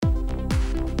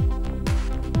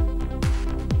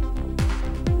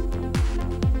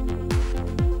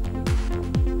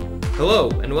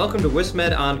Hello, and welcome to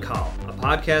WisMed On Call, a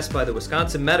podcast by the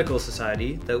Wisconsin Medical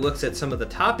Society that looks at some of the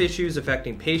top issues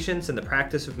affecting patients and the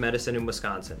practice of medicine in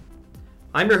Wisconsin.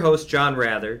 I'm your host, John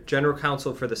Rather, General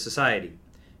Counsel for the Society,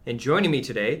 and joining me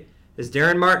today is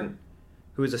Darren Martin,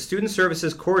 who is a Student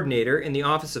Services Coordinator in the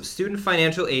Office of Student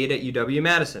Financial Aid at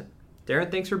UW-Madison.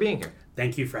 Darren, thanks for being here.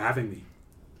 Thank you for having me.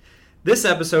 This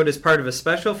episode is part of a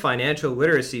special financial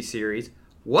literacy series,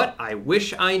 What I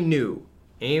Wish I Knew,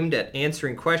 aimed at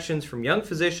answering questions from young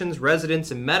physicians, residents,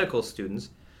 and medical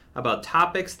students about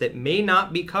topics that may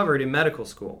not be covered in medical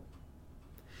school.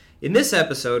 In this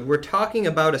episode, we're talking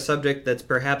about a subject that's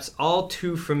perhaps all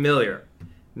too familiar,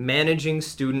 managing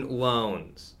student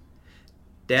loans.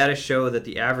 Data show that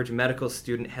the average medical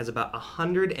student has about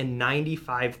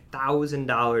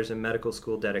 $195,000 in medical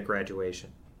school debt at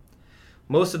graduation.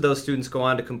 Most of those students go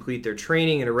on to complete their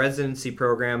training in a residency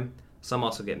program. Some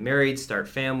also get married, start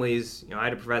families. I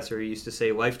had a professor who used to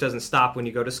say, life doesn't stop when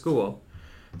you go to school.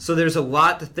 So there's a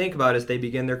lot to think about as they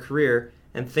begin their career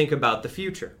and think about the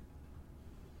future.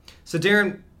 So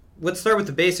Darren, let's start with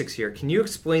the basics here. Can you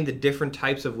explain the different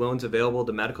types of loans available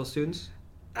to medical students?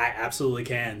 I absolutely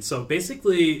can. So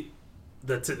basically,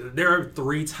 there are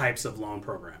three types of loan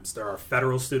programs. There are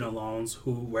federal student loans,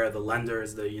 where the lender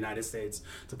is the United States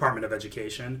Department of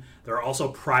Education. There are also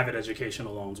private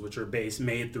educational loans, which are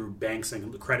made through banks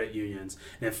and credit unions.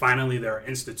 And then finally, there are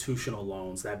institutional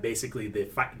loans that basically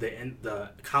the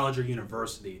college or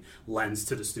university lends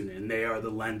to the student, and they are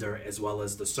the lender as well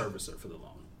as the servicer for the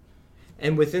loan.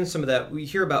 And within some of that, we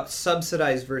hear about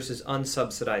subsidized versus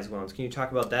unsubsidized loans. Can you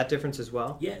talk about that difference as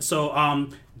well? Yeah, so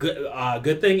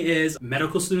good thing is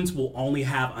medical students will only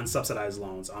have unsubsidized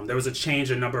loans. There was a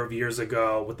change a number of years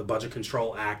ago with the Budget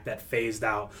Control Act that phased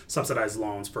out subsidized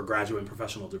loans for graduate and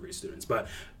professional degree students. But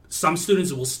some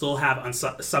students will still have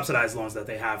subsidized loans that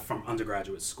they have from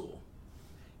undergraduate school.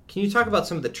 Can you talk about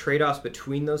some of the trade-offs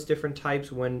between those different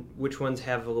types, which ones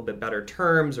have a little bit better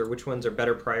terms or which ones are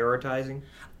better prioritizing?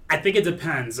 I think it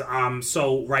depends.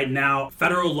 So right now,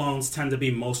 federal loans tend to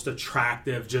be most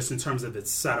attractive just in terms of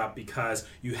its setup because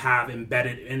you have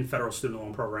embedded in federal student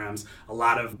loan programs a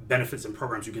lot of benefits and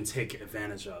programs you can take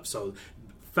advantage of. So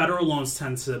federal loans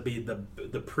tend to be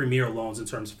the premier loans in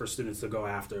terms for students to go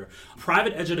after.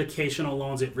 Private educational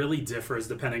loans, it really differs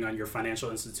depending on your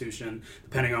financial institution,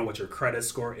 depending on what your credit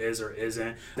score is or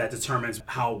isn't. That determines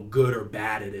how good or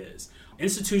bad it is.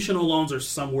 Institutional loans are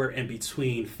somewhere in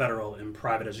between federal and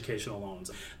private educational loans.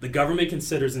 The government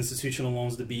considers institutional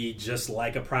loans to be just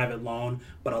like a private loan,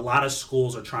 but a lot of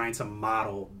schools are trying to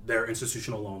model their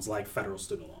institutional loans like federal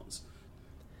student loans.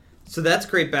 So that's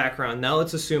great background. Now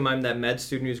let's assume I'm that med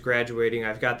student who's graduating.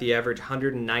 I've got the average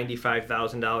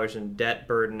 $195,000 in debt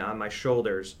burden on my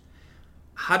shoulders.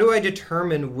 How do I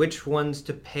determine which ones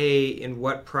to pay in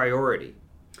what priority?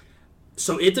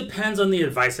 So it depends on the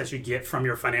advice that you get from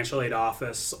your financial aid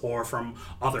office or from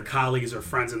other colleagues or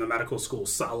friends in the medical school.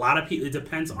 So a lot of people, it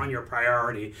depends on your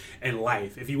priority in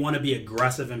life. If you want to be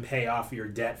aggressive and pay off your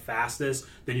debt fastest,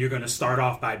 then you're going to start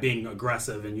off by being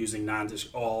aggressive and using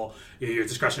all your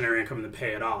discretionary income to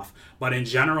pay it off. But in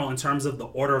general, in terms of the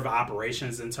order of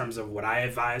operations, in terms of what I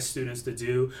advise students to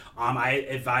do, I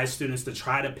advise students to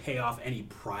try to pay off any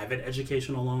private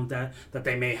educational loan debt that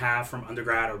they may have from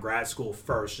undergrad or grad school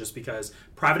first, just because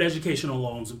private educational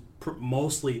loans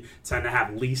mostly tend to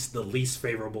have the least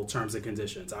favorable terms and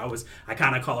conditions. I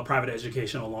kind of call a private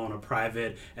educational loan a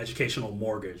private educational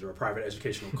mortgage or a private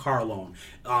educational car loan.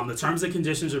 The terms and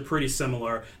conditions are pretty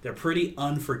similar. They're pretty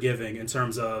unforgiving in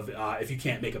terms of if you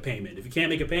can't make a payment. If you can't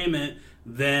make a payment,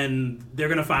 then they're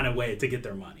going to find a way to get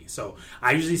their money. So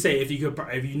I usually say if you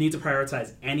need to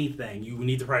prioritize anything, you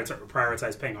need to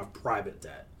prioritize paying off private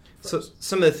debt. So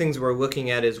some of the things we're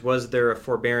looking at is, was there a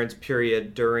forbearance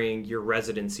period during your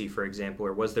residency, for example,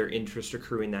 or was there interest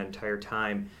accruing that entire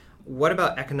time? What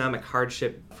about economic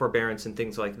hardship forbearance and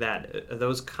things like that? Are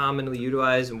those commonly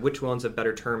utilized, and which ones have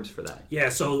better terms for that? Yeah,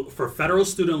 so for federal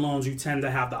student loans, you tend to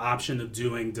have the option of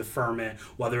doing deferment,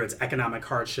 whether it's economic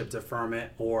hardship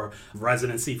deferment or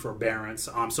residency forbearance.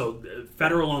 So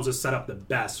federal loans are set up the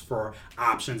best for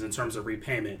options in terms of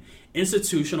repayment.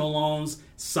 Institutional loans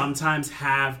sometimes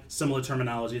have similar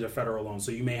terminology to federal loans.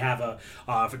 So you may have a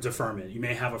deferment, you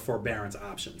may have a forbearance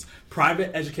options.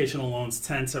 Private educational loans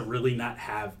tend to really not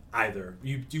have either.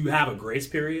 You do have a grace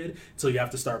period until you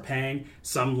have to start paying.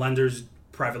 Some lenders,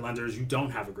 private lenders, you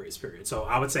don't have a grace period. So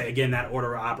I would say, again, that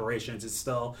order of operations is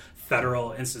still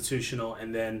federal, institutional,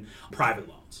 and then private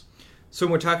loans. So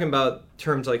when we're talking about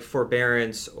terms like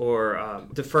forbearance or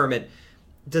deferment,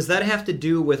 Does that have to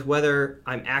do with whether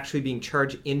I'm actually being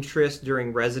charged interest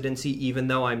during residency even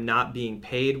though I'm not being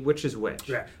paid? Which is which?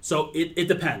 Yeah. So it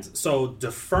depends. So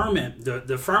deferment,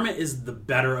 deferment is the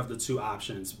better of the two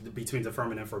options between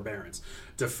deferment and forbearance.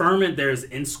 Deferment, there's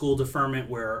in-school deferment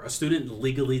where a student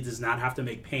legally does not have to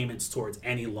make payments towards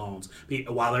any loans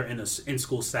while they're in a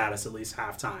in-school status at least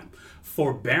half time.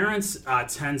 Forbearance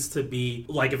tends to be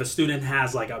like if a student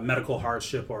has like a medical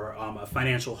hardship or a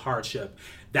financial hardship.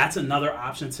 That's another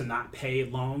option to not pay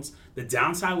loans. The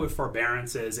downside with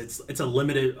forbearance is it's a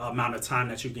limited amount of time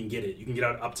that you can get it. You can get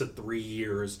out up to 3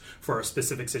 years for a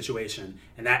specific situation.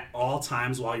 And at all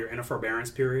times while you're in a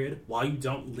forbearance period, while you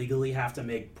don't legally have to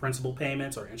make principal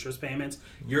payments or interest payments,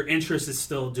 your interest is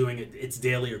still doing its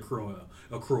daily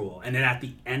accrual. And then at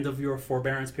the end of your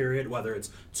forbearance period, whether it's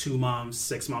 2 months,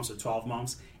 6 months, or 12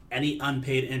 months, any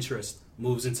unpaid interest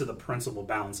moves into the principal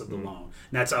balance of the loan.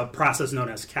 And that's a process known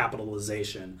as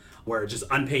capitalization, where just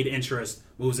unpaid interest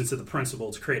moves into the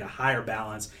principal to create a higher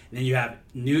balance, and then you have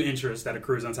new interest that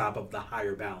accrues on top of the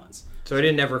higher balance. So I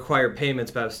didn't ever require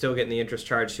payments, but I was still getting the interest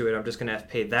charged to it. I'm just going to have to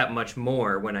pay that much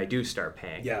more when I do start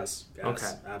paying. Yes,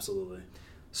 okay. Absolutely.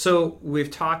 So we've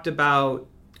talked about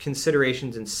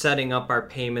considerations in setting up our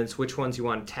payments, which ones you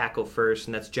want to tackle first,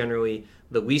 and that's generally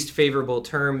the least favorable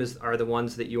terms are the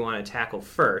ones that you want to tackle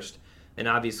first. And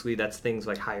obviously that's things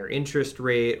like higher interest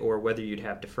rate or whether you'd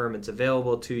have deferments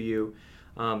available to you,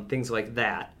 things like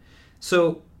that.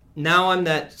 So now I'm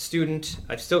that student.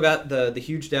 I've still got the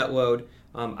huge debt load.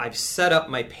 I've set up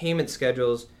my payment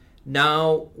schedules.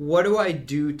 Now, what do I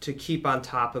do to keep on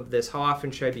top of this? How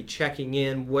often should I be checking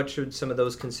in? What should some of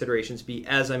those considerations be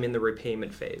as I'm in the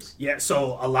repayment phase? Yeah,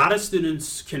 so a lot of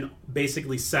students can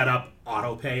basically set up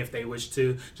auto pay if they wish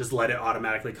to, just let it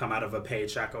automatically come out of a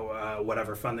paycheck or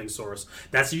whatever funding source.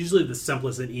 That's usually the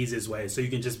simplest and easiest way. So you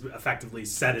can just effectively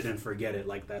set it and forget it,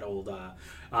 like that old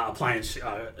appliance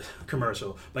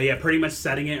commercial. But yeah, pretty much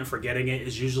setting it and forgetting it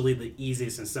is usually the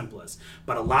easiest and simplest.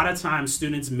 But a lot of times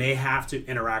students may have to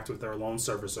interact with their loan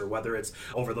servicer, whether it's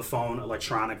over the phone,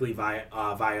 electronically,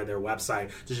 via their website,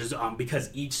 to just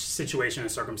because each situation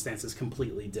and circumstance is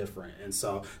completely different. And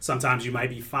so sometimes you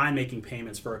might be fine making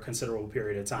payments for a considerable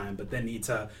period of time, but then need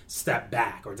to step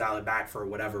back or dial it back for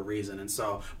whatever reason. And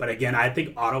so, but again, I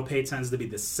think auto pay tends to be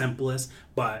the simplest,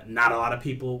 but not a lot of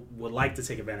people would like to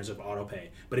take advantage of auto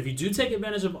pay. But if you do take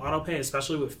advantage of auto pay,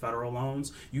 especially with federal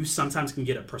loans, you sometimes can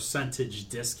get a percentage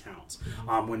discount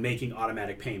when making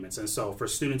automatic payments. And so for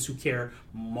students who care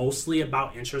mostly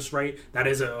about interest rate, that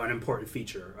is an important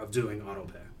feature of doing auto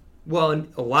pay. Well,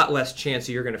 and a lot less chance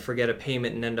that you're going to forget a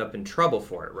payment and end up in trouble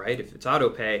for it, right? If it's auto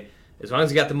pay, as long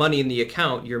as you got the money in the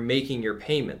account, you're making your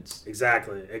payments.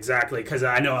 Exactly. Because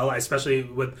I know, especially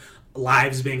with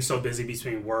lives being so busy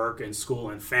between work and school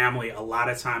and family, a lot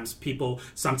of times people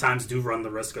sometimes do run the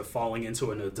risk of falling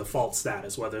into a default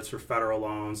status, whether it's for federal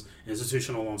loans,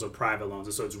 institutional loans, or private loans.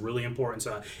 And so it's really important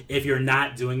to, if you're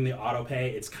not doing the auto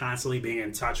pay, it's constantly being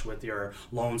in touch with your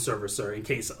loan servicer in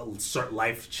case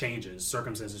life changes,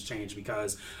 circumstances change,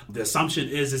 because the assumption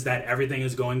is that everything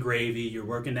is going gravy, you're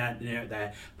working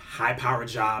that high-powered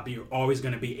job, you're always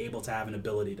going to be able to have an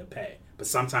ability to pay. But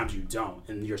sometimes you don't,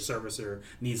 and your servicer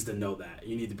needs to know that.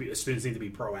 Students need to be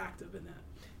proactive in that.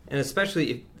 And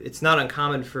especially, it's not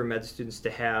uncommon for med students to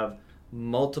have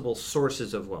multiple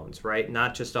sources of loans, right?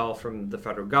 Not just all from the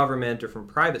federal government or from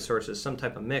private sources, some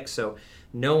type of mix. So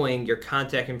knowing your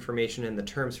contact information and the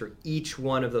terms for each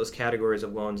one of those categories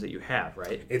of loans that you have,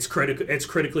 right? It's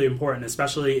critically important,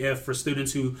 especially if for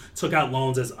students who took out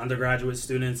loans as undergraduate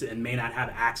students and may not have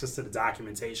access to the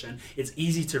documentation, it's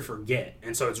easy to forget.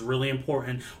 And so it's really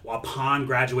important upon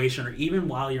graduation or even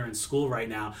while you're in school right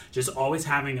now, just always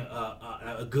having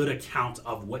a good account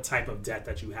of what type of debt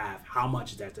that you have, how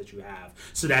much debt that you have,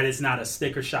 so that it's not a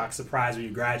sticker shock surprise when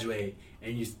you graduate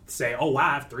and you say, oh,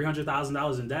 wow, I have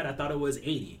 $300,000 in debt. I thought it was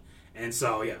 $80,000. And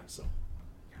so, yeah.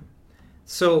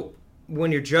 So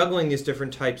when you're juggling these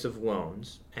different types of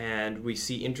loans and we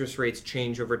see interest rates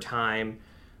change over time,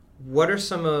 what are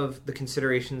some of the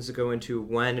considerations that go into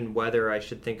when and whether I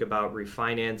should think about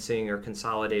refinancing or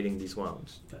consolidating these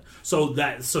loans? Okay. So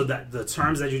that the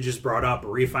terms that you just brought up,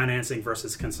 refinancing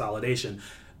versus consolidation,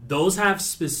 those have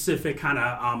specific kind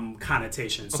of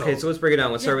connotations. Okay, so let's break it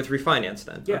down. Let's start with refinance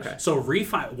then. Yeah. Okay. So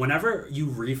whenever you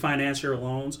refinance your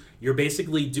loans, you're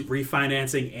basically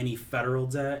refinancing any federal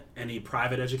debt, any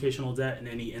private educational debt, and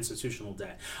any institutional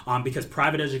debt. Because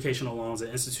private educational loans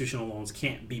and institutional loans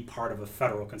can't be part of a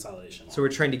federal consolidation loan. So we're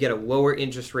trying to get a lower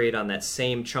interest rate on that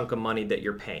same chunk of money that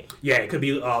you're paying. Yeah, it could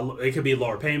be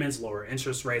lower payments, lower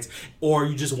interest rates, or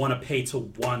you just want to pay to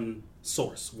one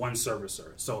source, one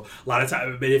servicer. So a lot of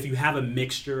time, but if you have a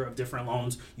mixture of different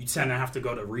loans, you tend to have to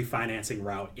go the refinancing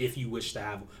route if you wish to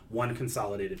have one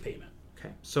consolidated payment.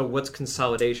 Okay. So what's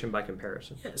consolidation by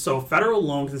comparison? Yeah, so federal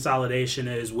loan consolidation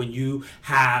is when you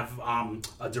have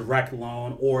a direct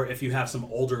loan, or if you have some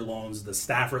older loans, the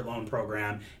Stafford loan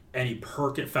program, any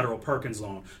federal Perkins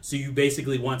loan. So you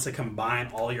basically want to combine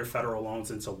all your federal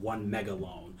loans into one mega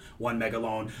loan.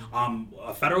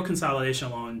 A federal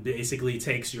consolidation loan basically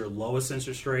takes your lowest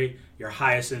interest rate, your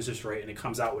highest interest rate, and it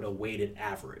comes out with a weighted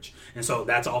average. And so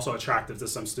that's also attractive to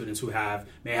some students who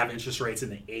may have interest rates in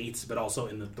the 8s, but also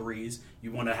in the 3s.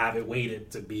 You want to have it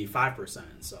weighted to be 5%.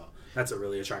 So that's a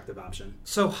really attractive option.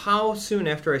 So how soon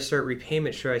after I start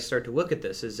repayment should I start to look at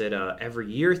this? Is it a every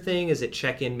year thing? Is it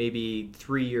check in maybe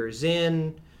 3 years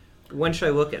in? When should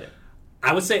I look at it?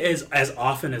 I would say as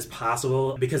often as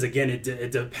possible, because again,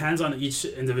 it depends on each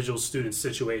individual student's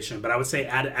situation. But I would say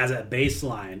as a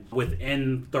baseline,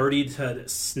 within 30 to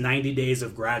 90 days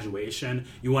of graduation,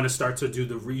 you want to start to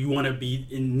you want to be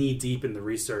knee deep in the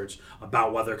research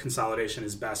about whether consolidation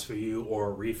is best for you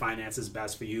or refinance is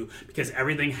best for you, because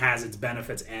everything has its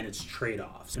benefits and its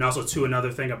trade-offs. And also, too,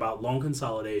 another thing about loan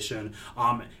consolidation,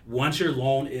 once your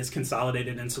loan is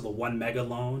consolidated into the one mega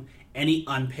loan, any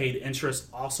unpaid interest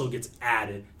also gets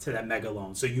added to that mega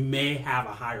loan. So you may have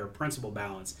a higher principal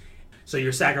balance. So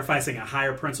you're sacrificing a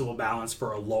higher principal balance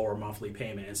for a lower monthly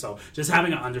payment. And so just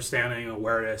having an understanding and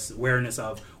awareness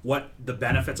of what the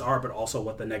benefits are, but also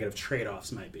what the negative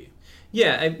trade-offs might be.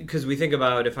 Yeah, because we think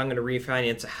about if I'm going to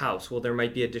refinance a house, well, there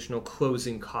might be additional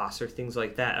closing costs or things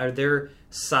like that. Are there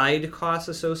side costs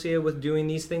associated with doing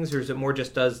these things, or is it more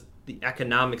just does the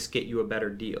economics get you a better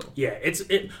deal? Yeah,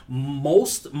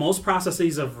 most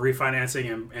processes of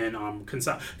refinancing and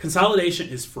consolidation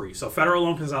is free. So federal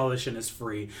loan consolidation is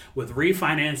free. With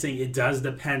refinancing, it does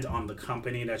depend on the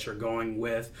company that you're going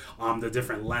with, the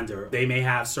different lender. They may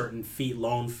have certain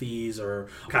loan fees or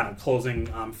kind of closing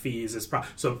fees.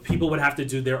 So people would have to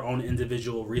do their own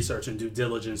individual research and due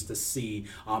diligence to see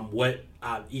what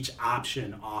each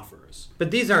option offers. But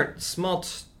these aren't small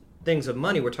things of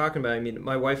money we're talking about. I mean,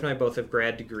 my wife and I both have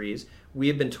grad degrees. We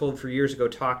have been told for years ago,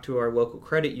 talk to our local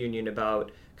credit union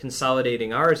about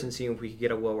consolidating ours and seeing if we could get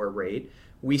a lower rate.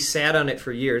 We sat on it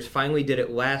for years, finally did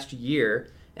it last year,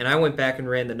 and I went back and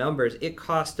ran the numbers. It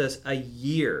cost us a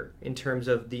year in terms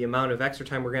of the amount of extra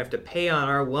time we're going to have to pay on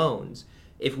our loans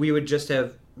if we would just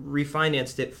have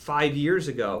refinanced it 5 years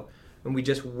ago and we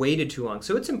just waited too long.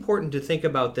 So it's important to think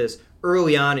about this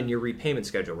early on in your repayment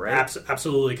schedule, right?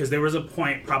 Absolutely, because there was a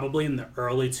point probably in the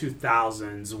early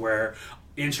 2000s where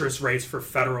interest rates for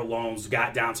federal loans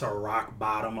got down to a rock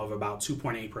bottom of about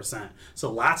 2.8%.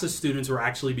 So lots of students were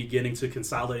actually beginning to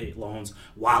consolidate loans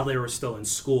while they were still in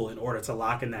school in order to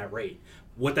lock in that rate.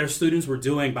 What their students were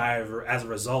doing as a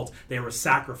result, they were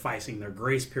sacrificing their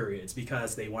grace periods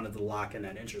because they wanted to lock in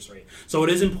that interest rate. So it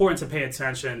is important to pay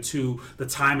attention to the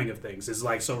timing of things. It's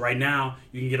like, so right now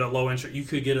you can get you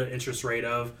could get an interest rate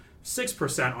of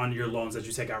 6% on your loans that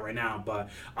you take out right now, but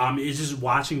it's just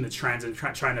watching the trends and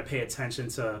trying to pay attention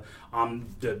to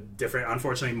the different,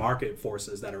 unfortunately, market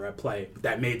forces that are at play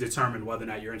that may determine whether or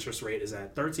not your interest rate is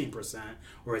at 13%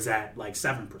 or is at like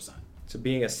 7%. So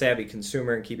being a savvy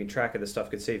consumer and keeping track of this stuff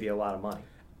could save you a lot of money.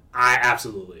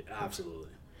 Absolutely.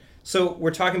 So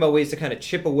we're talking about ways to kind of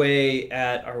chip away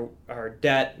at our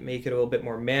debt, make it a little bit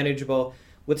more manageable.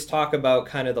 Let's talk about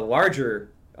kind of the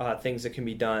larger things that can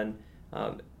be done,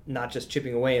 not just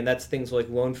chipping away, and that's things like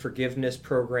loan forgiveness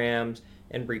programs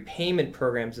and repayment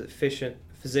programs that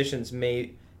physicians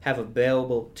may have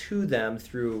available to them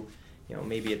through,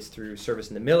 maybe it's through service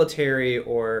in the military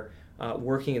or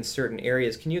working in certain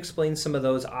areas. Can you explain some of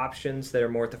those options that are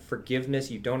more the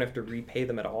forgiveness? You don't have to repay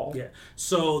them at all? Yeah.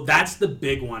 So that's the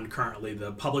big one currently,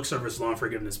 the Public Service Loan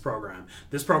Forgiveness Program.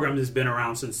 This program has been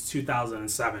around since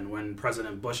 2007 when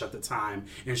President Bush at the time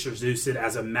introduced it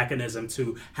as a mechanism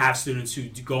to have students who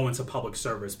go into public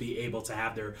service be able to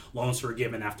have their loans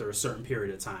forgiven after a certain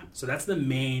period of time. So that's the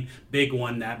main big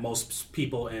one that most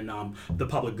people in the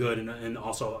public good and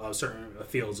also certain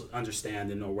fields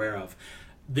understand and are aware of.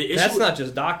 That's not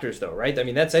just doctors, though, right? I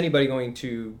mean, that's anybody going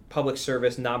to public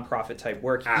service, nonprofit type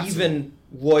work. Absolutely. Even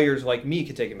lawyers like me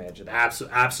could take advantage of that.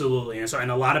 Absolutely.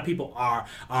 And a lot of people are.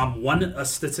 One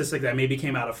statistic that maybe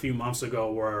came out a few months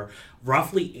ago were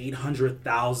roughly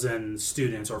 800,000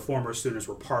 students or former students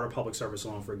were part of public service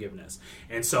loan forgiveness.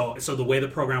 And so the way the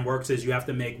program works is you have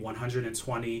to make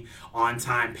 120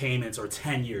 on-time payments or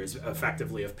 10 years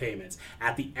effectively of payments.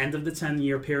 At the end of the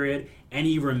 10-year period,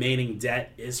 any remaining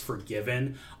debt is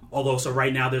forgiven Although, so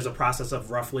right now there's a process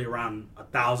of roughly around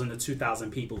 1,000 to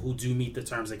 2,000 people who do meet the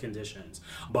terms and conditions.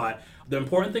 But the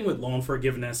important thing with loan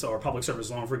forgiveness or public service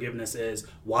loan forgiveness is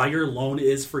while your loan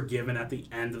is forgiven at the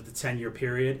end of the 10-year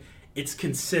period, it's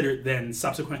considered then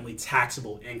subsequently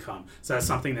taxable income. So that's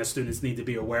something that students need to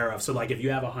be aware of. So like if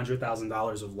you have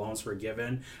 $100,000 of loans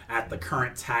forgiven at the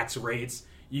current tax rates,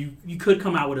 you could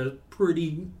come out with a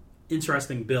pretty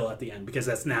interesting bill at the end because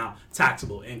that's now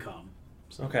taxable income.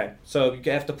 Okay, so you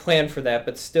have to plan for that,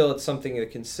 but still it's something to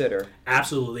consider.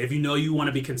 Absolutely. If you know you want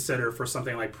to be considered for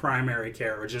something like primary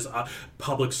care or just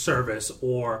public service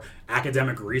or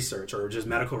academic research or just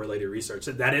medical-related research,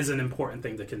 that is an important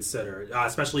thing to consider,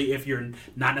 especially if you're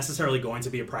not necessarily going to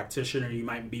be a practitioner. You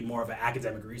might be more of an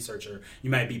academic researcher. You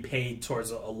might be paid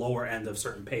towards a lower end of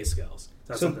certain pay scales.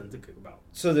 That's something to think about.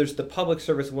 So there's the public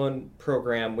service loan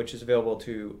program, which is available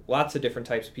to lots of different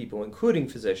types of people, including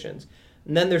physicians.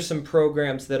 And then there's some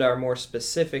programs that are more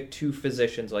specific to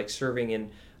physicians, like serving in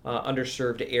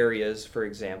underserved areas, for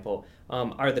example.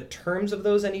 Are the terms of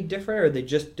those any different, or are they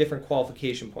just different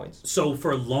qualification points? So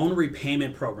for loan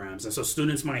repayment programs, and so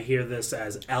students might hear this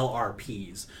as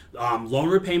LRPs. Loan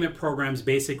repayment programs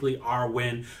basically are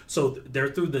so they're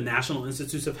through the National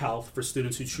Institutes of Health for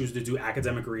students who choose to do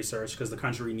academic research because the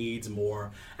country needs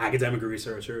more academic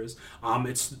researchers.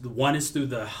 One is through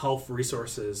the Health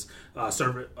Resources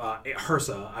Service,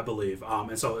 HRSA, I believe.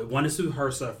 And so one is through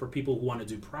HRSA for people who want to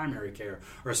do primary care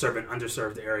or serve in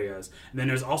underserved areas. And then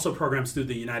there's also programs through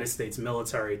the United States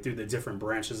military, through the different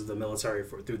branches of the military,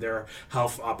 through their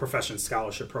health profession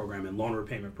scholarship program and loan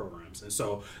repayment programs. And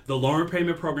so the loan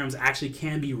repayment programs actually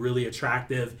can be really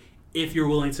attractive if you're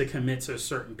willing to commit to a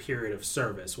certain period of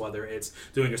service, whether it's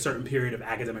doing a certain period of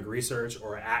academic research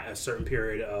or a certain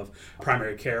period of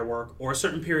primary care work or a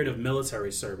certain period of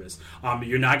military service.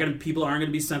 People aren't going to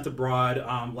be sent abroad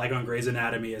like on Grey's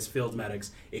Anatomy as field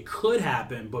medics. It could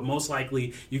happen, but most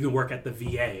likely you can work at the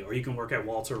VA or you can work at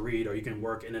Walter Reed or you can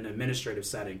work in an administrative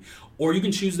setting or you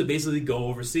can choose to basically go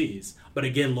overseas. But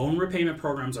again, loan repayment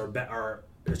programs are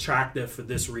attractive for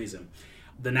this reason.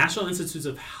 The National Institutes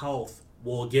of Health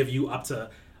will give you up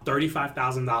to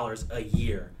 $35,000 a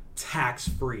year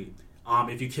tax-free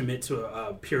if you commit to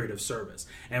a period of service.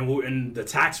 And the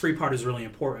tax-free part is really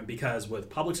important because with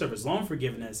public service loan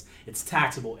forgiveness, it's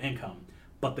taxable income.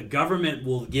 But the government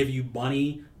will give you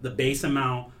money, the base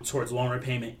amount towards loan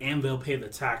repayment, and they'll pay the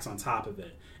tax on top of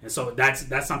it. And so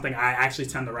that's something I actually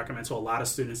tend to recommend to a lot of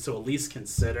students to at least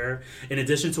consider. In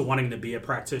addition to wanting to be a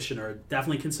practitioner,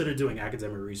 definitely consider doing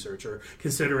academic research or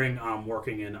considering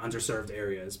working in underserved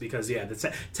areas because,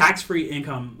 the tax-free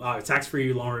income,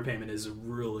 tax-free loan repayment is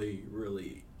really,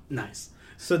 really nice.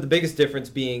 So the biggest difference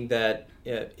being that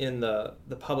in the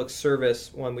public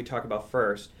service one we talk about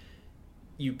first,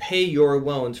 you pay your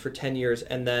loans for 10 years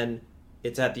and then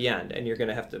it's at the end and you're going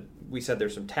to have to, we said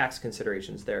there's some tax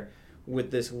considerations there.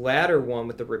 With this latter one,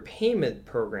 with the repayment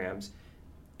programs,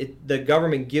 the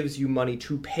government gives you money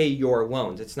to pay your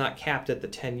loans. It's not capped at the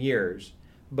 10 years,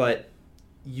 but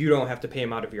you don't have to pay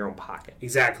them out of your own pocket.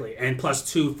 Exactly. And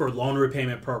plus, two, for loan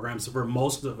repayment programs, for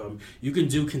most of them, you can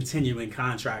do continuing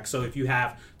contracts. So if you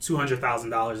have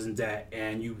 $200,000 in debt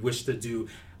and you wish to do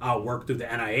work through the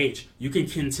NIH, you can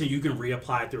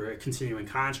reapply through a continuing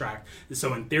contract.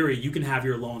 So in theory, you can have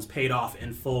your loans paid off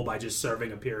in full by just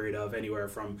serving a period of anywhere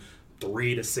from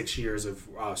 3 to 6 years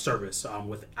of service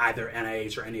with either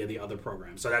NIH or any of the other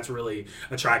programs. So that's really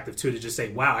attractive too, to just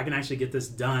say, wow, I can actually get this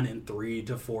done in 3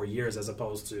 to 4 years as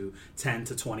opposed to 10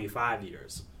 to 25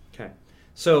 years. Okay.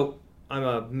 So I'm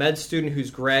a med student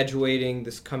who's graduating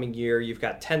this coming year. You've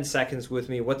got 10 seconds with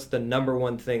me. What's the number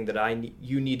one thing that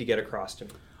you need to get across to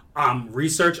me?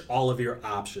 Research all of your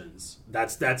options. That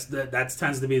tends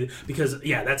to be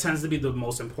that tends to be the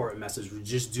most important message.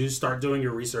 Just start doing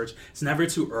your research. It's never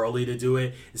too early to do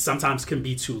it. It sometimes can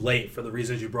be too late for the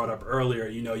reasons you brought up earlier.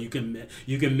 You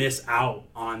can miss out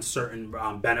on certain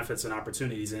benefits and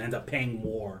opportunities and end up paying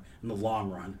more in the long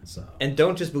run. So, and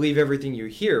don't just believe everything you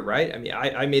hear, right? I mean,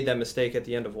 I made that mistake at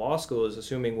the end of law school, is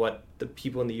assuming what the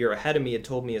people in the year ahead of me had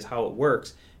told me is how it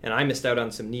works. And I missed out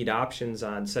on some neat options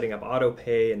on setting up auto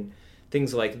pay and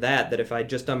things like that if I'd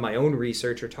just done my own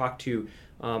research or talked to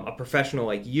a professional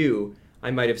like you,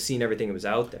 I might have seen everything that was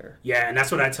out there. Yeah, and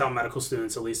that's what I tell medical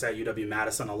students, at least at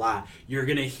UW-Madison, a lot. You're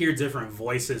going to hear different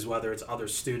voices, whether it's other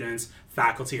students,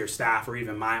 faculty or staff or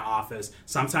even my office.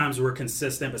 Sometimes we're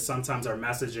consistent, but sometimes our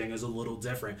messaging is a little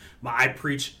different. I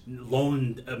preach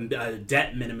loan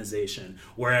debt minimization,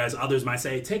 whereas others might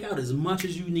say, take out as much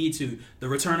as you need to. The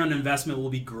return on investment will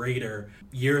be greater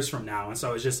years from now. And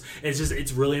so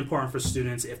it's really important for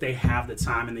students, if they have the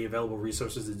time and the available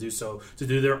resources to do so, to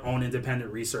do their own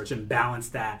independent research and balance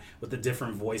that with the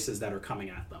different voices that are coming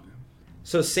at them.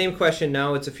 So same question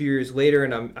now, it's a few years later,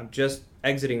 and I'm just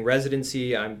exiting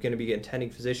residency. I'm going to be an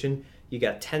attending physician. You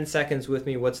got 10 seconds with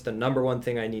me. What's the number one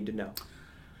thing I need to know?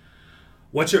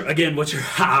 What your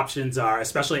options are.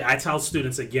 Especially, I tell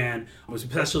students again,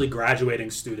 especially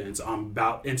graduating students,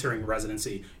 about entering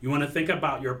residency. You want to think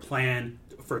about your plan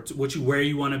for where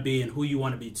you want to be and who you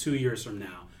want to be 2 years from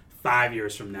now, 5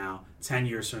 years from now, 10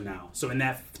 years from now. So in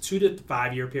that 2 to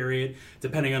 5 year period,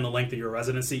 depending on the length of your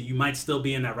residency, you might still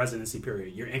be in that residency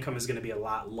period. Your income is going to be a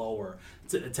lot lower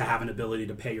to have an ability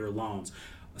to pay your loans.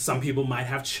 Some people might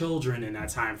have children in that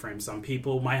time frame. Some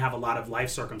people might have a lot of life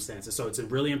circumstances. So it's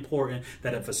really important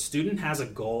that if a student has a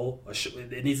goal,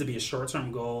 it needs to be a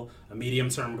short-term goal, a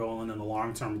medium-term goal, and then a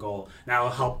long-term goal. That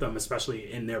will help them,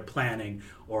 especially in their planning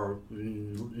or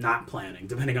not planning,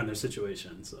 depending on their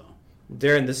situation. So,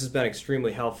 Darren, this has been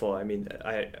extremely helpful. I mean,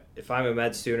 if I'm a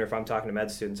med student or if I'm talking to med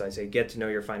students, I say get to know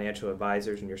your financial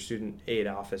advisors and your student aid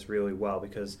office really well,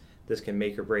 because this can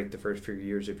make or break the first few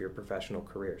years of your professional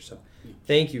career. So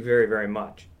thank you very, very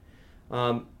much.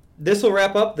 This will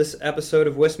wrap up this episode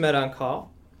of WisMed on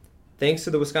Call. Thanks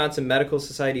to the Wisconsin Medical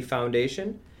Society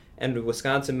Foundation and the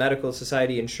Wisconsin Medical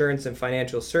Society Insurance and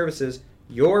Financial Services,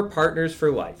 your partners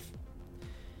for life.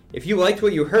 If you liked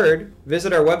what you heard,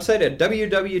 visit our website at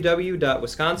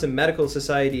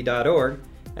www.wisconsinmedicalsociety.org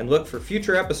and look for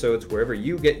future episodes wherever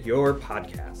you get your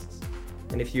podcasts.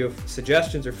 And if you have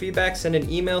suggestions or feedback, send an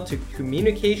email to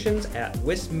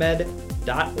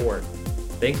communications@wismed.org.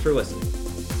 Thanks for listening.